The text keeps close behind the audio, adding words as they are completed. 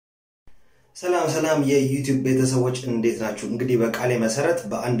ሰላም የዩቲዩብ ቤተሰቦች እንዴት ናችሁ? እንግዲህ በቃሌ መሰረት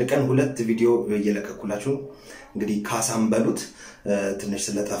በአንድ ቀን ሁለት ቪዲዮ እየለቀኩላችሁ እንግዲህ ካሳም በሉት ትንሽ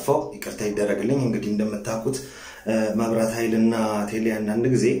ስለጠፋው ይቅርታ ይደረግልኝ። እንግዲህ እንደምታውቁት መብራት ኃይልና ቴሌ አንዳንድ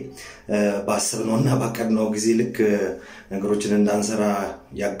ጊዜ ባሰብነውና ባቀድነው ጊዜ ልክ ነገሮችን እንዳንሰራ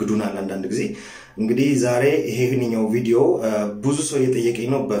ያግዱናል አንዳንድ ጊዜ። እንግዲህ ዛሬ ይሄንኛው ቪዲዮ ብዙ ሰው እየጠየቀኝ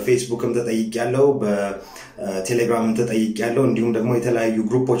ነው። በፌስቡክም ተጠይቄያለሁ፣ በቴሌግራምም ተጠይቄያለሁ፣ እንዲሁም ደግሞ የተለያዩ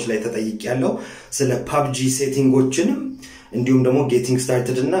ግሩፖች ላይ ተጠይቄያለሁ ስለ PUBG ሴቲንጎችንም እንዲሁም ደግሞ ጌቲንግ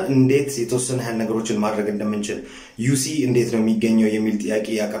ስታርትድ እና እንዴት የተወሰነ ያህል ነገሮችን ማድረግ እንደምንችል ዩሲ እንዴት ነው የሚገኘው የሚል ጥያቄ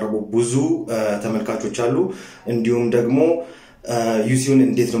ያቀርቡ ብዙ ተመልካቾች አሉ። እንዲሁም ደግሞ ዩሲውን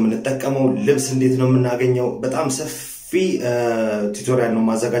እንዴት ነው የምንጠቀመው፣ ልብስ እንዴት ነው የምናገኘው፣ በጣም ሰፊ ቱቶሪያል ነው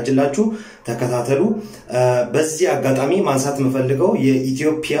ማዘጋጅላችሁ፣ ተከታተሉ። በዚህ አጋጣሚ ማንሳት የምፈልገው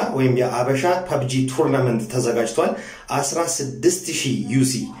የኢትዮጵያ ወይም የአበሻ PUBG ቶርናመንት ተዘጋጅቷል። 16000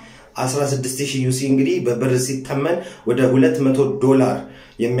 ዩሲ 16000 ዩሲ እንግዲህ በብር ሲተመን ወደ $200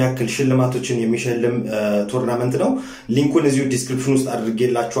 የሚያክል ሽልማቶችን የሚሸልም ቶርናመንት ነው። ሊንኩን እዚሁ ዲስክሪፕሽን ውስጥ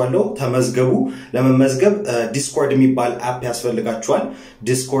አድርጌላችኋለሁ፣ ተመዝገቡ። ለመመዝገብ ዲስኮርድ የሚባል አፕ ያስፈልጋችኋል።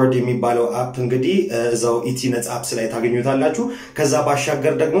 ዲስኮርድ የሚባለው አፕ እንግዲህ እዛው ኢቲ ነጻ አፕስ ላይ ታገኙታላችሁ። ከዛ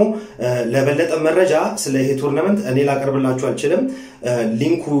ባሻገር ደግሞ ለበለጠ መረጃ ስለ ይሄ ቶርናመንት እኔ ላቀርብላችሁ አልችልም።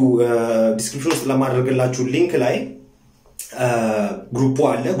 ሊንኩ ዲስክሪፕሽን ውስጥ ለማድረግላችሁ ሊንክ ላይ ግሩፑ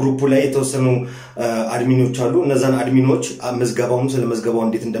አለ። ግሩፑ ላይ የተወሰኑ አድሚኖች አሉ። እነዛን አድሚኖች መዝገባውን ስለ መዝገባው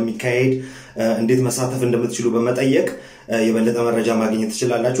እንዴት እንደሚካሄድ እንዴት መሳተፍ እንደምትችሉ በመጠየቅ የበለጠ መረጃ ማግኘት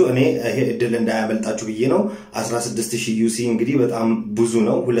ትችላላችሁ። እኔ ይሄ እድል እንዳያመልጣችሁ ብዬ ነው። 16000 ዩሲ እንግዲህ በጣም ብዙ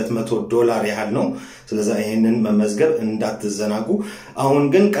ነው፣ $200 ያህል ነው። ስለዚህ ይሄንን መመዝገብ እንዳትዘናጉ። አሁን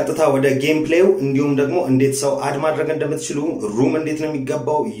ግን ቀጥታ ወደ ጌም ፕሌው እንዲሁም ደግሞ እንዴት ሰው አድ ማድረግ እንደምትችሉ፣ ሩም እንዴት ነው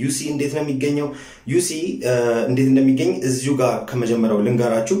የሚገባው፣ ዩሲ እንዴት ነው የሚገኘው፣ ዩሲ እንዴት እንደሚገኝ እዚሁ ጋር ከመጀመሪያው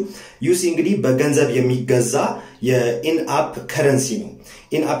ልንገራችሁ። ዩሲ እንግዲህ በገንዘብ የሚገዛ የኢን አፕ ከረንሲ ነው።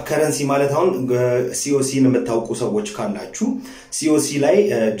 ኢን አፕ ከረንሲ ማለት አሁን ሲኦሲን የምታውቁ ሰዎች ካላችሁ ሲኦሲ ላይ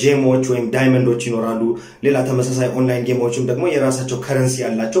ጄሞች ወይም ዳይመንዶች ይኖራሉ። ሌላ ተመሳሳይ ኦንላይን ጌሞችም ደግሞ የራሳቸው ከረንሲ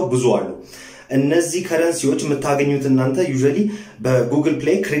ያላቸው ብዙ አሉ። እነዚህ ከረንሲዎች የምታገኙት እናንተ ዩዥዋሊ በጉግል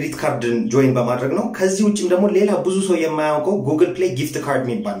ፕሌይ ክሬዲት ካርድን ጆይን በማድረግ ነው። ከዚህ ውጭም ደግሞ ሌላ ብዙ ሰው የማያውቀው ጉግል ፕሌይ ጊፍት ካርድ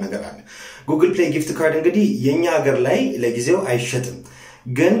የሚባል ነገር አለ። ጉግል ፕሌይ ጊፍት ካርድ እንግዲህ የኛ ሀገር ላይ ለጊዜው አይሸጥም፣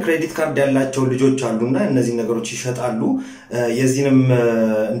 ግን ክሬዲት ካርድ ያላቸው ልጆች አሉና እነዚህ ነገሮች ይሸጣሉ። የዚህንም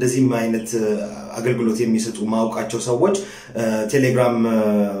እንደዚህም አይነት አገልግሎት የሚሰጡ ማውቃቸው ሰዎች ቴሌግራም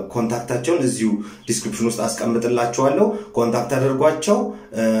ኮንታክታቸውን እዚሁ ዲስክሪፕሽን ውስጥ አስቀምጥላችኋለሁ። ኮንታክት አድርጓቸው።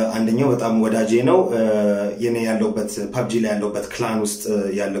 አንደኛው በጣም ወዳጄ ነው። የኔ ያለውበት PUBG ላይ ያለውበት ክላን ውስጥ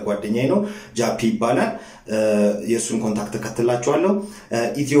ያለ ጓደኛዬ ነው፣ ጃፒ ይባላል። የሱን ኮንታክት ተከትላችኋለሁ።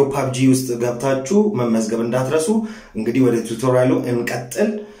 ኢትዮ PUBG ውስጥ ገብታችሁ መመዝገብ እንዳትረሱ። እንግዲህ ወደ ቱቶሪያሉ እንቀጥል።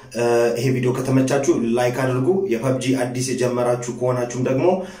 ይሄ ቪዲዮ ከተመቻችሁ ላይክ አድርጉ። የPUBG አዲስ የጀመራችሁ ከሆናችሁም ደግሞ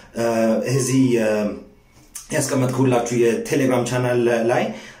እዚህ ያስቀመጥኩላችሁ የቴሌግራም ቻናል ላይ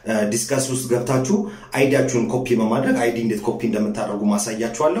ዲስከስ ውስጥ ገብታችሁ አይዲያችሁን ኮፒ በማድረግ አይዲ እንዴት ኮፒ እንደምታደርጉ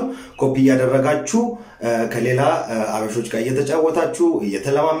ማሳያችኋለሁ። ኮፒ ያደረጋችሁ ከሌላ አበሾች ጋር እየተጫወታችሁ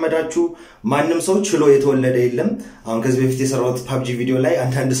እየተለማመዳችሁ፣ ማንም ሰው ችሎ የተወለደ የለም። አሁን ከዚህ በፊት የሰራሁት PUBG ቪዲዮ ላይ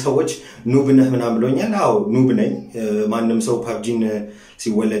አንዳንድ ሰዎች ኑብ ነህ ምናምን ብሎኛል። አዎ ኑብ ነኝ። ማንም ሰው PUBGን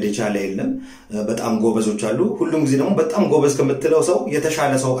ሲወለድ የቻለ የለም። በጣም ጎበዞች አሉ። ሁሉም ጊዜ ደግሞ በጣም ጎበዝ ከምትለው ሰው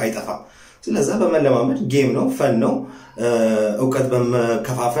የተሻለ ሰው አይጠፋም። ስለዚህ በመለማመድ ጌም ነው፣ ፈን ነው። እውቀት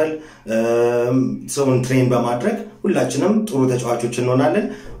በመከፋፈል ሰውን ትሬን በማድረግ ሁላችንም ጥሩ ተጫዋቾች እንሆናለን።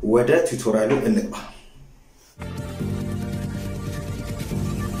 ወደ ቱቶሪያሉ እንግባ።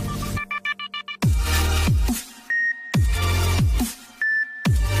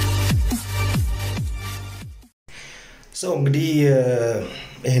 እንግዲህ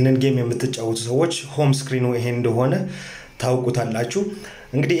ይሄንን ጌም የምትጫወቱ ሰዎች ሆም ስክሪኑ ይሄ እንደሆነ ታውቁታላችሁ።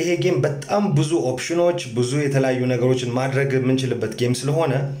 እንግዲህ ይሄ ጌም በጣም ብዙ ኦፕሽኖች፣ ብዙ የተለያዩ ነገሮችን ማድረግ የምንችልበት ጌም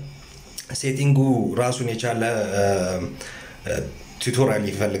ስለሆነ ሴቲንጉ ራሱን የቻለ ቱቶሪያል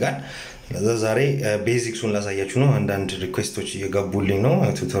ይፈልጋል። ዛሬ ቤዚክሱን ላሳያችሁ ነው። አንዳንድ ሪኩዌስቶች እየገቡልኝ ነው።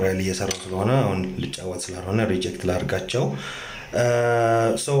 ቱቶሪያል እየሰራሁ ስለሆነ አሁን ልጫወት ስላልሆነ ሪጀክት ላድርጋቸው።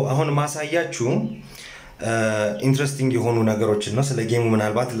 አሁን ማሳያችሁ ኢንትረስቲንግ የሆኑ ነገሮችን ነው። ስለ ጌሙ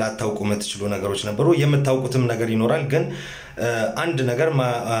ምናልባት ላታውቁ የምትችሉ ነገሮች ነበሩ፣ የምታውቁትም ነገር ይኖራል። ግን አንድ ነገር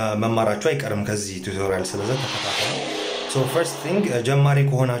መማራችሁ አይቀርም ከዚህ ቱቶሪያል። ስለዚህ ተከታተሉ። ፈርስት ቲንግ ጀማሪ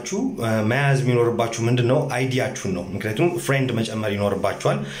ከሆናችሁ መያዝ የሚኖርባችሁ ምንድነው? አይዲያችሁን ነው። ምክንያቱም ፍሬንድ መጨመር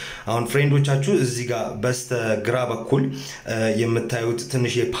ይኖርባችኋል። አሁን ፍሬንዶቻችሁ እዚህ ጋር በስተግራ በኩል የምታዩት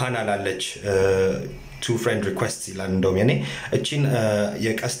ትንሽ የፓናል አለች፣ ቱ ፍሬንድ ሪኩዌስት ይላል። እንደውም የኔ እቺን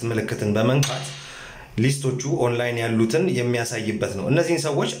የቀስት ምልክትን በመንካት ሊስቶቹ ኦንላይን ያሉትን የሚያሳይበት ነው እነዚህን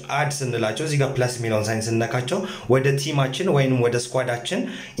ሰዎች አድ ስንላቸው እዚህ ጋር ፕላስ ሚሊዮን ሳይንስ ስንነካቸው ወደ ቲማችን ወይንም ወደ ስኳዳችን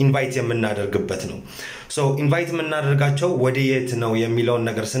ኢንቫይት የምናደርግበት ነው ሶ ኢንቫይት የምናደርጋቸው ወደ የት ነው የሚለውን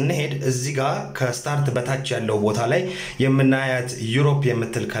ነገር ስንሄድ እዚህ ጋር ከስታርት በታች ያለው ቦታ ላይ የምናያት ዩሮፕ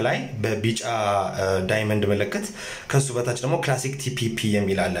የምትል ከላይ በቢጫ ዳይመንድ ምልክት ከሱ በታች ደግሞ ክላሲክ ቲፒፒ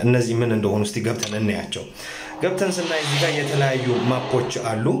የሚላል እነዚህ ምን እንደሆኑ እስቲ ገብተን እንያቸው ገብተን ስናይ እዚህ ጋር የተለያዩ ማፖች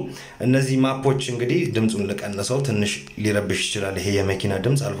አሉ እነዚህ ማፖች እንግዲህ ድምጹን ልቀንሰው ትንሽ ሊረብሽ ይችላል ይሄ የመኪና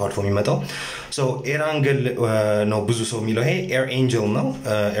ድምጽ አልፎ አልፎ የሚመጣው ሶ ኤር አንግል ነው ብዙ ሰው የሚለው ይሄ ኤር ኤንጀል ነው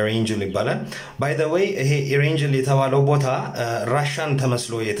ኤር ኤንጀል ይባላል ባይ ዘ ዌይ ይሄ ኤር ኤንጀል የተባለው ቦታ ራሻን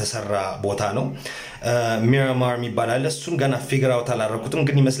ተመስሎ የተሰራ ቦታ ነው ሚራማር የሚባላል እሱን ገና ፊገር አውት አላረኩትም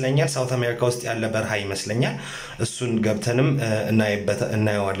ግን ይመስለኛል ሳውት አሜሪካ ውስጥ ያለ በረሃ ይመስለኛል እሱን ገብተንም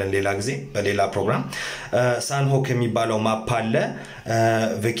እናየዋለን ሌላ ጊዜ በሌላ ፕሮግራም ሳንሆክ የሚባለው ማፕ አለ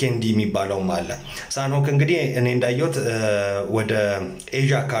ቬኬንዲ የሚባለው አለ ሳንሆክ እንግዲህ እኔ እንዳየሁት ወደ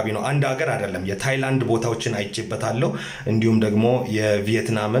ኤዥያ አካባቢ ነው አንድ ሀገር አይደለም የታይላንድ ቦታዎችን አይቼበታለሁ እንዲሁም ደግሞ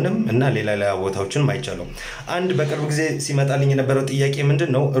የቪየትናምንም እና ሌላ ቦታዎችን ማይቻለው አንድ በቅርብ ጊዜ ሲመጣልኝ የነበረው ጥያቄ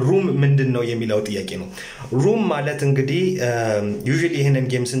ምንድነው ሩም ምንድነው የሚለው ጥያቄ ነው ሩም ማለት እንግዲህ ዩዥሊ ይሄንን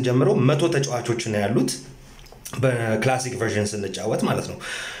ጌም ስንጀምረው 100 ተጫዋቾች ነው ያሉት በክላሲክ ቨርዥን ስንጫወት ማለት ነው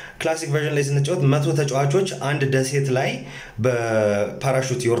ክላሲክ ቨርዥን ላይ ስንጫወት 100 ተጫዋቾች አንድ ደሴት ላይ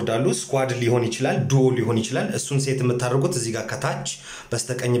በፓራሹት ይወርዳሉ ስኳድ ሊሆን ይችላል ዱኦ ሊሆን ይችላል እሱን ሴት የምታደርጉት እዚህ ጋር ከታች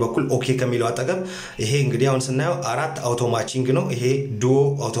በስተቀኝ በኩል ኦኬ ከሚለው አጠገብ ይሄ እንግዲህ አሁን ስናየው አራት አውቶማቺንግ ነው ይሄ ዱኦ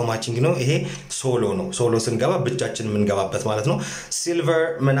አውቶማቺንግ ነው ይሄ ሶሎ ነው ሶሎ ስንገባ ብቻችን የምንገባበት ማለት ነው ሲልቨር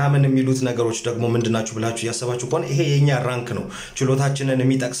ምናምን የሚሉት ነገሮች ደግሞ ምንድናችሁ ብላችሁ ያሰባችሁ ከሆነ ይሄ የኛ ራንክ ነው ችሎታችንን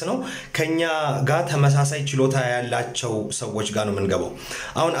የሚጠቅስ ነው ከኛ ጋር ተመሳሳይ ችሎታ ያላቸው ሰዎች ጋር ነው የምንገባው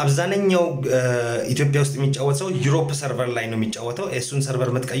አሁን አብዛኛው ኢትዮጵያ ውስጥ የሚጫወት ሰው ዩሮፕ ሰርቨር ላይ ነው የሚጫወተው እሱን ሰርቨር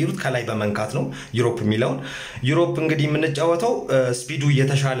መትቀይሩት ከላይ በመንካት ነው ዩሮፕ የሚለው ዩሮፕ እንግዲህ የምንጫወተው ስፒዱ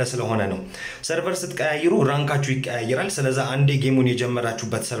የተሻለ ስለሆነ ነው ሰርቨር ስትቀያይሩ ራንካችሁ ይቀያይራል ስለዚህ አንዴ ጌሙን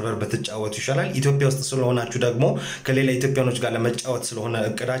የጀመራችሁበት ሰርቨር በትጫወቱ ይሻላል ኢትዮጵያ ውስጥ ስለሆናችሁ ደግሞ ከሌላ ኢትዮጵያኖች ጋር ለመጫወት ስለሆነ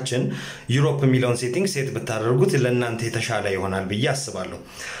እቅዳችን ዩሮፕ የሚለውን ሴቲንግ ሴት ብታደርጉት ለእናንተ የተሻለ ይሆናል ብዬ አስባለሁ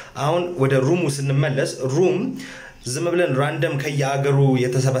አሁን ወደ ሩሙ ስንመለስ ሩም ዝም ብለን ራንደም ከያገሩ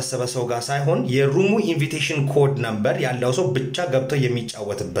የተሰበሰበ ሰው ጋር ሳይሆን የሩሙ ኢንቪቴሽን ኮድ ነምበር ያለው ሰው ብቻ ገብቶ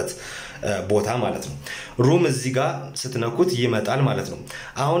የሚጫወትበት ቦታ ማለት ነው ሩም እዚህ ጋር ስትነኩት ይመጣል ማለት ነው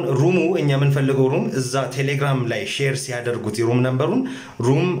አሁን ሩሙ እኛ የምንፈልገው ሩም እዛ ቴሌግራም ላይ ሼር ሲያደርጉት የሩም ነምበሩን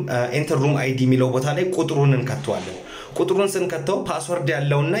ሩም ኤንተር ሩም አይዲ የሚለው ቦታ ላይ ቁጥሩን እንከተዋለን ቁጥሩን ስንከተው ፓስወርድ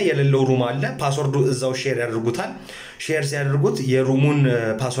ያለውና የሌለው ሩም አለ ፓስወርዱ እዛው ሼር ያደርጉታል ሼር ሲያደርጉት የሩሙን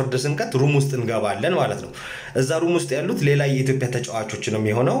ፓስወርድ ስንከት ሩም ውስጥ እንገባለን ማለት ነው እዛ ሩም ውስጥ ያሉት ሌላ የኢትዮጵያ ተጫዋቾች ነው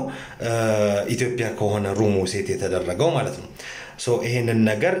የሚሆነው ኢትዮጵያ ከሆነ ሩሙ ሴት የተደረገው ማለት ነው ሶ ይሄንን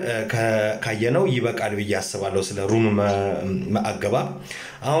ነገር ካየነው ይበቃል ብዬ አስባለሁ ስለ ሩም ማአገባብ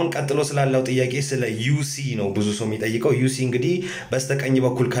አሁን ቀጥሎ ስላለው ጥያቄ ስለ ዩሲ ነው ብዙ ሰው የሚጠይቀው ዩሲ እንግዲህ በስተቀኝ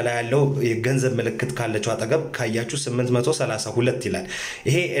በኩል ከላይ ያለው የገንዘብ ምልክት ካለችው አጠገብ ካያችሁ 832 ይላል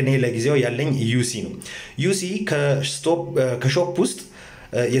ይሄ እኔ ለጊዜው ያለኝ ዩሲ ነው ዩሲ ከሾፕ ውስጥ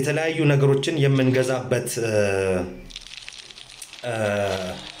የተለያዩ ነገሮችን የምንገዛበት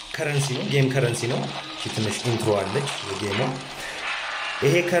ከረንሲ ነው ጌም ከረንሲ ነው ትንሽ ኢንትሮ አለች የጌሙ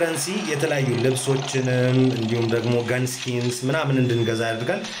ይሄ ከረንሲ የተለያዩ ልብሶችንም እንዲሁም ደግሞ ገን ስኪንስ ምናምን እንድንገዛ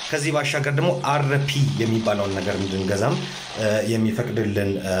ያደርጋል ከዚህ ባሻገር ደግሞ አርፒ የሚባለው ነገር እንድንገዛም የሚፈቅድልን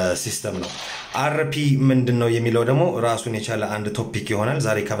ሲስተም ነው አርፒ ምንድነው የሚለው ደግሞ ራሱን የቻለ አንድ ቶፒክ ይሆናል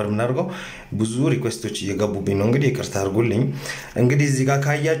ዛሬ ከቨር ምናደርገው ብዙ ሪኩዌስቶች እየገቡብኝ ነው እንግዲህ ይቅርታ አድርጉልኝ እንግዲህ እዚህ ጋር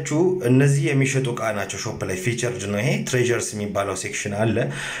ካያችሁ እነዚህ የሚሸጡ ዕቃ ናቸው ሾፕ ላይ ፊቸርድ ነው ይሄ ትሬዠርስ የሚባለው ሴክሽን አለ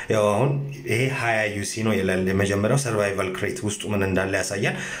ያው አሁን ይሄ 20 ዩሲ ነው ይላል የመጀመሪያው ሰርቫይቫል ክሬት ውስጡ ምን እንዳለ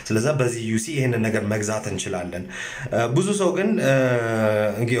ያሳያል ስለዚህ በዚህ ዩሲ ይሄን ነገር መግዛት እንችላለን ብዙ ሰው ግን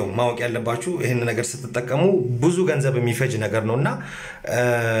እንግዲህ ማወቅ ያለባችሁ ይሄን ነገር ስትጠቀሙ ብዙ ገንዘብ የሚፈጅ ነገር ነውና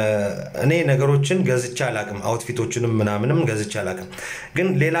እኔ ነገሮችን ገዝቻ አላቅም አውትፊቶችንም ምናምንም ገዝቻ አላቅም ግን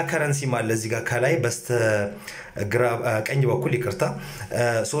ሌላ ከረንሲ ማለት እዚህ ጋር ከላይ በስተ ቀኝ በኩል ይቅርታ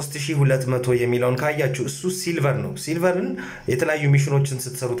 3200 የሚለውን ካያችሁ እሱ ሲልቨር ነው ሲልቨርን የተለያዩ ሚሽኖችን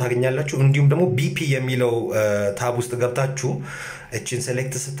ስትሰሩ ታገኛላችሁ እንዲሁም ደግሞ ቢፒ የሚለው ታብ ውስጥ ገብታችሁ እቺን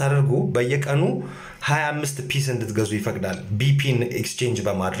ሴሌክት ስታደርጉ በየቀኑ 25 ፒስ እንድትገዙ ይፈቅዳል ቢፒን ኤክስቼንጅ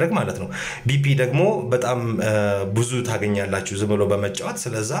በማድረግ ማለት ነው ቢፒ ደግሞ በጣም ብዙ ታገኛላችሁ ዝም ብሎ በመጫወት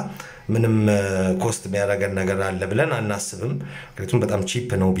ስለዛ ምንም ኮስት የሚያደርገን ነገር አለ ብለን አናስብም ምክንያቱም በጣም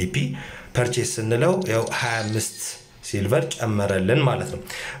ቺፕ ነው ቢፒ ፐርቼስ እንለው ያው 25 ሲልቨር ጨመረልን ማለት ነው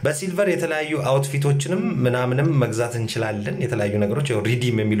በሲልቨር የተለያዩ አውትፊቶችንም ምናምንም መግዛት እንችላለን የተለያዩ ነገሮች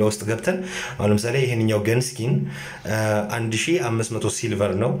ሪዲም የሚለው ውስጥ ገብተን አሁን ለምሳሌ ይሄንኛው ገን ስኪን 1500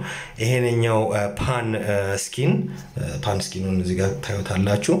 ሲልቨር ነው ይሄንኛው ፓን ስኪኑን እዚህ ጋር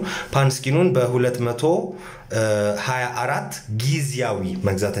ታዩታላችሁ ፓን ስኪኑን በ224 ጊዜያዊ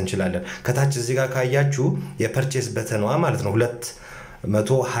መግዛት እንችላለን ከታች እዚህ ጋር ካያችሁ የፐርቼስ በተንዋ ማለት ነው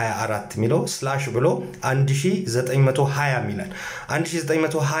 124 ሚለው ስላሽ ብሎ 1920 ሚላል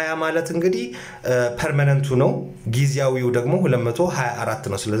 1920 ማለት እንግዲህ ፐርማነንቱ ነው ጊዜያዊው ደግሞ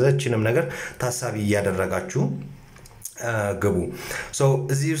 224 ነው ስለዚህ እቺንም ነገር ታሳቢ ያደረጋችሁ ገቡ ሶ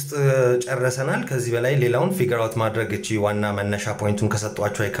እዚህ ውስጥ ጨረሰናል ከዚህ በላይ ሌላውን ፊገር አውት ማድረግ እቺ ዋና መነሻ ፖይንቱን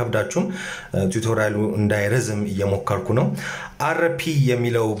ከሰጧችሁ አይከብዳችሁም ቱቶሪያሉ እንዳይረዝም እየሞከርኩ ነው አርፒ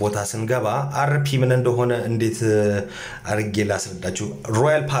የሚለው ቦታ ስንገባ አርፒ ምን እንደሆነ እንዴት አርጌ ላስረዳችሁ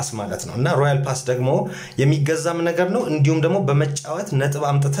ሮያል ፓስ ማለት ነው እና ሮያል ፓስ ደግሞ የሚገዛም ነገር ነው እንዲሁም ደግሞ በመጫወት ነጥብ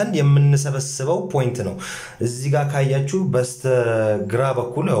አምጥተን የምንሰበስበው ፖይንት ነው እዚህ ጋር ካያችሁ በስተግራ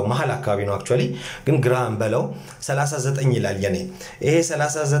በኩል መሃል አካባቢ ነው አክቹአሊ ግን ግራ እንበለው 39 ይላል የኔ ይሄ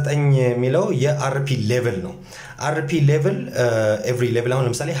 39 ሚለው የአርፒ ሌቭል ነው አርፒ ሌቭል ኤቭሪ ሌቭል አሁን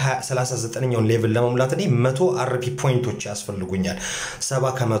ለምሳሌ 39ኛውን ሌቭል ለመሙላት እኔ 100 አርፒ ፖይንቶች ያስፈልጉኛል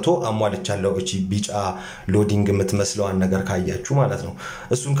 70 ከመቶ አሟልቻለሁ እቺ ቢጫ ሎዲንግ የምትመስለዋን ነገር ካያችሁ ማለት ነው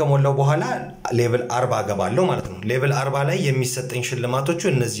እሱን ከሞላው በኋላ ሌቭል 40 ገባለሁ ማለት ነው ሌቭል 40 ላይ የሚሰጠኝ ሽልማቶቹ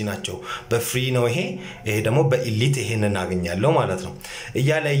እነዚህ ናቸው በፍሪ ነው ይሄ ደግሞ በኢሊት ይሄንን አገኛለሁ ማለት ነው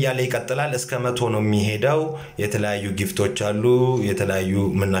እያለ ይቀጥላል እስከ 100 ነው የሚሄደው የተለያዩ ጊፍቶች አሉ የተለያዩ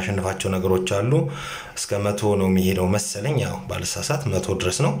ምናሸንፋቸው ነገሮች አሉ እስከ 100 ነው የሚሄደው መሰለኝ ያው ባለሳሳት 100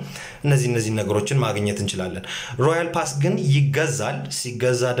 ድረስ ነው እነዚህ ነገሮችን ማግኘት እንችላለን ሮያል ፓስ ግን ይገዛል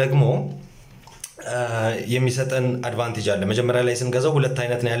ሲገዛ ደግሞ የሚሰጠን አድቫንቴጅ አለ መጀመሪያ ላይ ስንገዛው ሁለት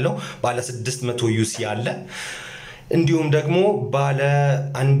አይነት ነው ያለው ባለ 600 ዩሲ አለ እንዲሁም ደግሞ ባለ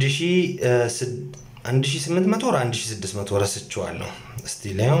 1800 or 1600 ረስቼዋለሁ እስቲ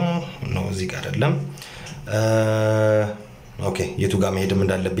ላዩ ነው እዚህ ጋር አይደለም ኦኬ የቱ ጋር መሄድም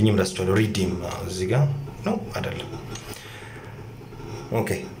እንዳለብኝም ረስቼዋለሁ ሪዲም እዚህ ጋር ነው አይደለም ኦኬ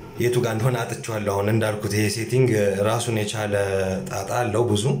የቱ ጋር እንደሆነ አጥቻለሁ አሁን እንዳልኩት ይሄ ሴቲንግ ራሱን የቻለ ጣጣ አለው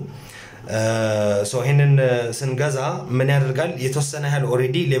ብዙ ሶ ይሄንን ስንገዛ ምን ያደርጋል የተወሰነ ያህል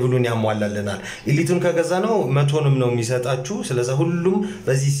ኦሬዲ ሌቭሉን ያሟላልናል ኢሊቱን ከገዛ ነው 100ንም ነው የሚሰጣችሁ ስለዚህ ሁሉም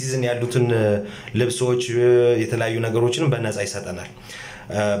በዚህ ሲዝን ያሉትን ልብሶች የተለያዩ ነገሮችን በነፃ ይሰጠናል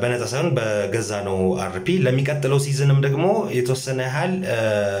በነፃ ሳይሆን በገዛ ነው አርፒ ለሚቀጥለው ሲዝንም ደግሞ የተወሰነ ያህል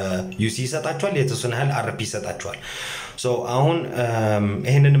ዩሲ ይሰጣችኋል የተወሰነ ያህል አርፒ ይሰጣችኋል ሶ አሁን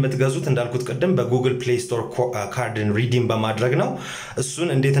ይሄንን የምትገዙት እንዳልኩት ቀደም በጉግል ፕሌይ ስቶር ካርድን ሪዲም በማድረግ ነው እሱን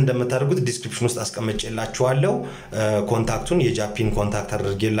እንዴት እንደምታደርጉት ዲስክሪፕሽን ውስጥ አስቀምጬላችኋለሁ ኮንታክቱን የጃፒን ኮንታክት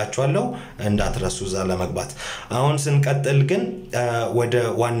አድርጌላችኋለሁ እንዳትረሱ እዛ ለመግባት አሁን ስንቀጥል ግን ወደ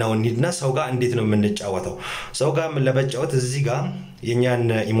ዋናው እንሂድና ሰው ጋር እንዴት ነው የምንጫወተው ሰው ጋር ለመጫወት እዚህ ጋር የኛን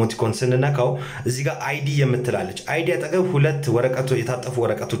ኢሞቲኮን ስንነካው እዚህ ጋር አይዲ የምትላለች አይዲ አጠገብ ሁለት ወረቀቶች የታጠፉ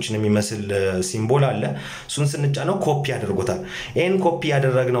ወረቀቶችን የሚመስል ሲምቦል አለ እሱን ስንጫነው ኮፒ ያደርጉታል ይሄን ኮፒ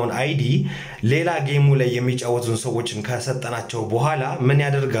ያደረግነውን አይዲ ሌላ ጌሙ ላይ የሚጫወቱን ሰዎችን ከሰጠናቸው በኋላ ምን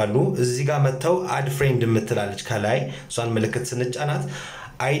ያደርጋሉ እዚህ ጋር መተው አድ ፍሬንድ የምትላለች ከላይ እሷን ምልክት ስንጫናት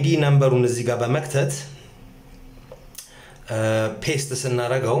አይዲ ነምበሩን እዚህ ጋር በመክተት ፔስት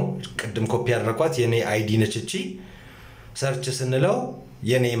ስናረጋው ቅድም ኮፒ ያደረኳት የኔ አይዲ ነች እቺ ሰርች ስንለው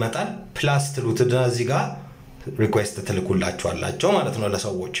የኔ ይመጣል ፕላስ ትሉትና እዚህ ጋር ሪኩዌስት ትልኩላችኋላችሁ ማለት ነው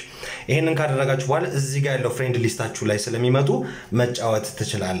ለሰዎች ይሄንን ካደረጋችሁ በኋላ እዚህ ጋር ያለው ፍሬንድ ሊስታችሁ ላይ ስለሚመጡ መጫወት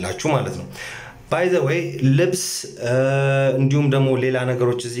ትችላላችሁ ማለት ነው by the way ልብስ እንዲሁም ደግሞ ሌላ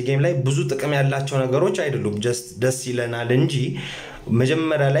ነገሮች እዚህ ጌም ላይ ብዙ ጥቅም ያላቸው ነገሮች አይደሉም just ደስ ይለናል እንጂ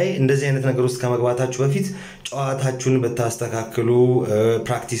መጀመሪያ ላይ እንደዚህ አይነት ነገር ውስጥ ከመግባታችሁ በፊት ጨዋታችሁን በታስተካክሉ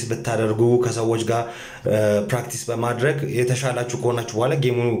ፕራክቲስ በታደርጉ ከሰዎች ጋር ፕራክቲስ በማድረግ የተሻላችሁ ከሆናችሁ በኋላ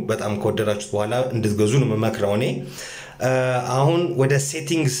ጌሙ በጣም ከወደዳችሁ በኋላ እንድትገዙ ነው መመክረው እኔ አሁን ወደ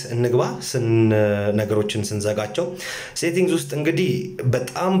ሴቲንግስ እንግባ ነገሮችን ስንዘጋቸው ሴቲንግስ ውስጥ እንግዲህ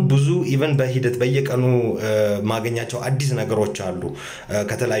በጣም ብዙ ኢቨን በሂደት በየቀኑ ማገኛቸው አዲስ ነገሮች አሉ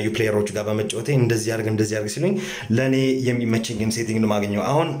ከተለያዩ ፕሌየሮች ጋር በመጫወቴ እንደዚህ አድርግ ሲሉኝ ለኔ የሚመቸኝን ሴቲንግ ነው ማገኘው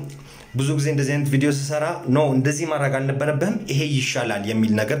አሁን ብዙ ጊዜ እንደዚህ አይነት ቪዲዮ ስሰራ ነው እንደዚህ ማድረግ አልነበረብህም ይሄ ይሻላል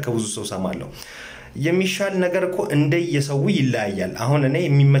የሚል ነገር ከብዙ ሰው ሰማለሁ የሚሻል ነገር እኮ እንደየሰው ይለያያል አሁን እኔ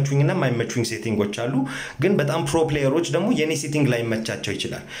የሚመቹኝና የማይመቹኝ ሴቲንጎች አሉ ግን በጣም ፕሮ ፕሌየሮች ደግሞ የኔ ሴቲንግ ላይ መቻቸው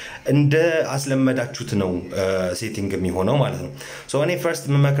ይችላል እንደ አስለመዳችሁት ነው ሴቲንግ የሚሆነው ማለት ነው ሶ እኔ ፈርስት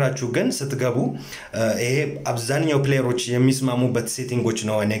መመክራችሁ ግን ስትገቡ ይሄ አብዛኛው ፕሌየሮች የሚስማሙበት ሴቲንጎች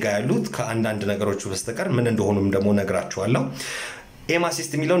ነው እኔ ጋር ያሉት ከአንዳንድ ነገሮች በስተቀር ምን እንደሆኑም ደግሞ ነግራችኋለሁ ኤም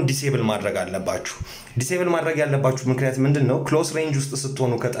አሲስት የሚለውን ዲሴብል ማድረግ አለባችሁ ዲሴብል ማድረግ ያለባችሁ ምክንያት ምንድነው ክሎዝ ሬንጅ ውስጥ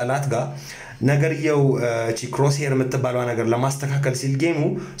ስትሆኑ ከጠላት ጋር ነገርየው እቺ ክሮስሄር የምትባለው ነገር ለማስተካከል ሲል ጌሙ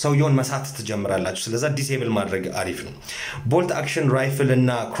ሰውየውን መሳት ትጀምራላችሁ ስለዛ ዲሴብል ማድረግ አሪፍ ነው ቦልት አክሽን ራይፍል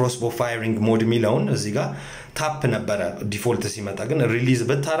እና ክሮስቦ ፋይሪንግ ሞድ ሚላውን እዚህ ጋር ታፕ ነበረ ዲፎልት ሲመጣ ግን ሪሊዝ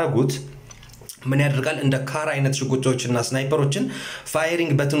ብታረጉት ምን ያደርጋል እንደ ካር አይነት ሽጉጦችና ስናይፐሮችን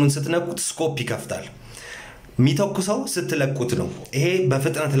ፋይሪንግ በትኑን ስትነቁት ስኮፕ ይከፍታል ሚተኩሰው ስትለቁት ነው ይሄ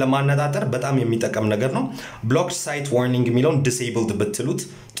በፍጥነት ለማነጣጠር በጣም የሚጠቀም ነገር ነው ብሎክ ሳይት ዋርኒንግ ሚለውን ዲሴብልድ ብትሉት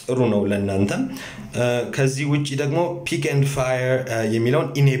ጥሩ ነው ለእናንተ ከዚህ ውጪ ደግሞ ፒክ ኤንድ ፋየር የሚለውን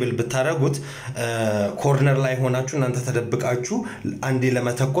ኢኔብል ብታረጉት ኮርነር ላይ ሆናችሁ እናንተ ተደብቃችሁ አንዴ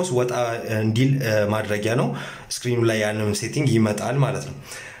ለመተኮስ ወጣ እንዲል ማድረጊያ ነው ስክሪኑ ላይ ያንን ሴቲንግ ይመጣል ማለት ነው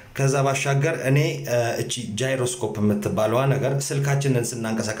ከዛ ባሻገር እኔ እቺ ጃይሮስኮፕ የምትባለው ነገር ስልካችንን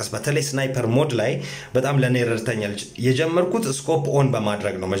ስናንቀሳቀስ በተለይ ስናይፐር ሞድ ላይ በጣም ለኔ ረድተኛል የጀመርኩት ስኮፕ ኦን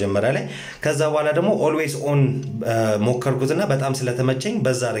በማድረግ ነው መጀመሪያ ላይ ከዛ በኋላ ደግሞ ኦልዌይስ ኦን ሞከርኩትና በጣም ስለተመቸኝ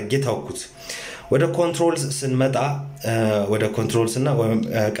በዛ አድርጌ ታውኩት ወደ ኮንትሮልስ ስንመጣ ወደ ኮንትሮልስ እና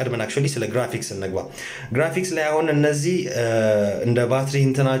ቀድመን አክቹሊ ስለ ግራፊክስ እንግባ ግራፊክስ ላይ አሁን እነዚህ እንደ ባትሪ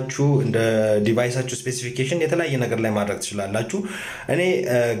እንትናችሁ እንደ ዲቫይሳችሁ ስፔሲፊኬሽን የተለያየ ነገር ላይ ማድረግ ትችላላችሁ እኔ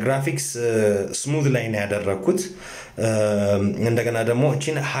ግራፊክስ ስሙዝ ላይ ነው ያደረኩት እንደገና ደግሞ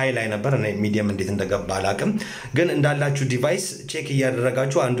እቺን ሃይ ላይ ነበር እኔ ሚዲየም እንዴት እንደገባ አላቅም ግን እንዳላችሁ ዲቫይስ ቼክ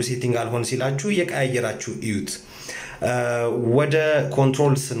እያደረጋችሁ አንዱ ሴቲንግ አልሆን ሲላችሁ እየቀያየራችሁ እዩት ወደ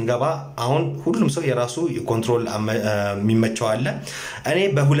ኮንትሮል ስንገባ አሁን ሁሉም ሰው የራሱ ኮንትሮል የሚመቸው አለ እኔ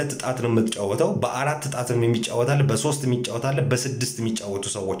በሁለት ጣት ነው የምትጫወተው በአራት ጣት ነው የሚጫወታል በሶስት የሚጫወታል በስድስት የሚጫወቱ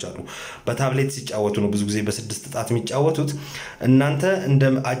ሰዎች አሉ በታብሌት ሲጫወቱ ነው ብዙ ጊዜ በስድስት ጣት የሚጫወቱት እናንተ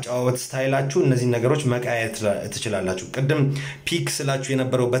እንደ አጫወት ስታይላችሁ እነዚህ ነገሮች መቀያየር ትችላላችሁ ቅድም ፒክ ስላችሁ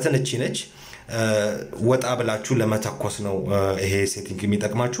የነበረው በተን እቺ ነች ወጣ ብላችሁ ለመተኮስ ነው ይሄ ሴቲንግ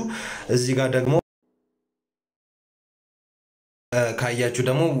የሚጠቅማችሁ እዚህ ጋር ደግሞ ካያችሁ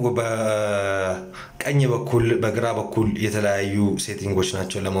ደግሞ በቀኝ በኩል በግራ በኩል የተለያዩ ሴቲንጎች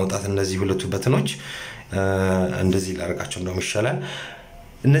ናቸው ለማውጣት እነዚህ ሁለቱ በትኖች እንደዚህ ላርጋቸው እንደው ይሻላል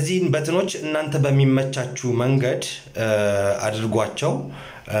እነዚህን በትኖች እናንተ በሚመቻችሁ መንገድ አድርጓቸው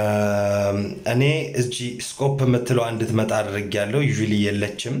እኔ እጂ ስኮፕ የምትለው እንድትመጣ አድርጌያለሁ ዩዥሊ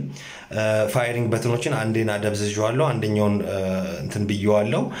የለችም ፋይሪንግ በትኖችን አንዴና ደብዝዣለሁ አንደኛውን እንትን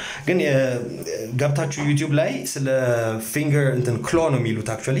ብየዋለሁ ግን ገብታችሁ ዩቲዩብ ላይ ስለ ፊንገር እንትን ክሎ ነው የሚሉት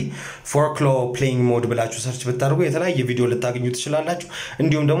አክቹሊ ፎር ክሎ ፕሌይንግ ሞድ ብላችሁ ሰርች ብታደርጉ የተለያየ ቪዲዮ ልታገኙ ትችላላችሁ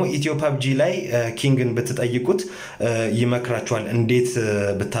እንዲሁም ደግሞ ETHIO PUBG ላይ ኪንግን ብትጠይቁት ይመክራችኋል እንዴት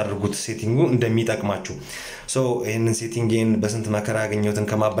ብታደርጉት ሴቲንጉ እንደሚጠቅማችሁ ሶ ይሄንን ሴቲንግን በስንት መከራ ያገኘሁትን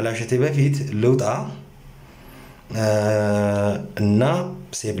ከማበላሸቴ በፊት ልውጣ እና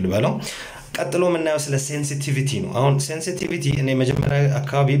ሴቭ ልበለው ቀጥሎ ምናየው ስለ ሴንሲቲቪቲ ነው አሁን ሴንሲቲቪቲ እኔ መጀመሪያ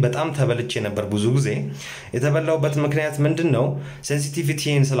አካባቢ በጣም ተበልቼ ነበር ብዙ ጊዜ የተበላውበት ምክንያት ምንድነው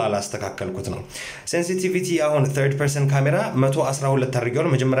ሴንሲቲቪቲን ስላላስተካከልኩት ነው ሴንሲቲቪቲ አሁን third person ካሜራ 112 አድርጌው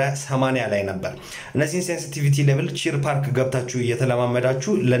መጀመሪያ 80 ላይ ነበር እነዚህ ሴንሲቲቪቲ ሌቭል ቺር ፓርክ ገብታችሁ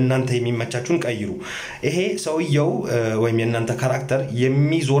እየተለማመዳችሁ ለእናንተ የሚመቻችሁን ቀይሩ ይሄ ሰውየው ወይም የእናንተ ካራክተር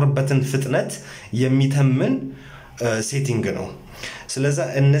የሚዞርበትን ፍጥነት የሚተምን ሴቲንግ ነው ስለዚህ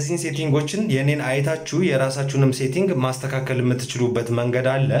እነዚህን ሴቲንጎችን የኔን አይታችሁ የራሳችሁንም ሴቲንግ ማስተካከል የምትችሉበት መንገድ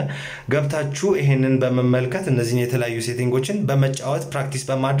አለ ገብታችሁ ይሄንን በመመልከት እነዚህን የተለያዩ ሴቲንጎችን በመጫወት ፕራክቲስ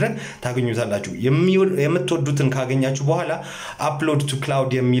በማድረግ ታገኙታላችሁ የምትወዱትን ካገኛችሁ በኋላ አፕሎድ ቱ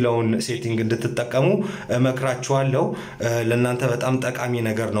ክላውድ የሚለውን ሴቲንግ እንድትጠቀሙ መክራችኋለሁ ለእናንተ በጣም ጠቃሚ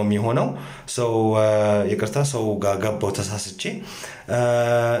ነገር ነው የሚሆነው ሶ ይቅርታ ሰው ጋር ገባው ተሳስቼ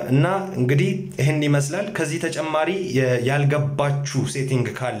እና እንግዲህ ይሄን ይመስላል ከዚህ ተጨማሪ ያልገባችሁ ሴቲንግ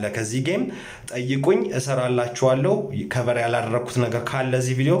ካለ ከዚህ ጌም ጠይቁኝ እሰራላችኋለሁ ከቨር ያላደረኩት ነገር ካለ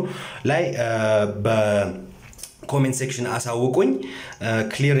እዚህ ቪዲዮ ላይ በኮሜንት ሴክሽን አሳውቁኝ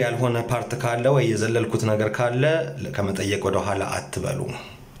ክሊር ያልሆነ ፓርት ካለ ወይ የዘለልኩት ነገር ካለ ከመጠየቅ ወደ ኋላ አትበሉ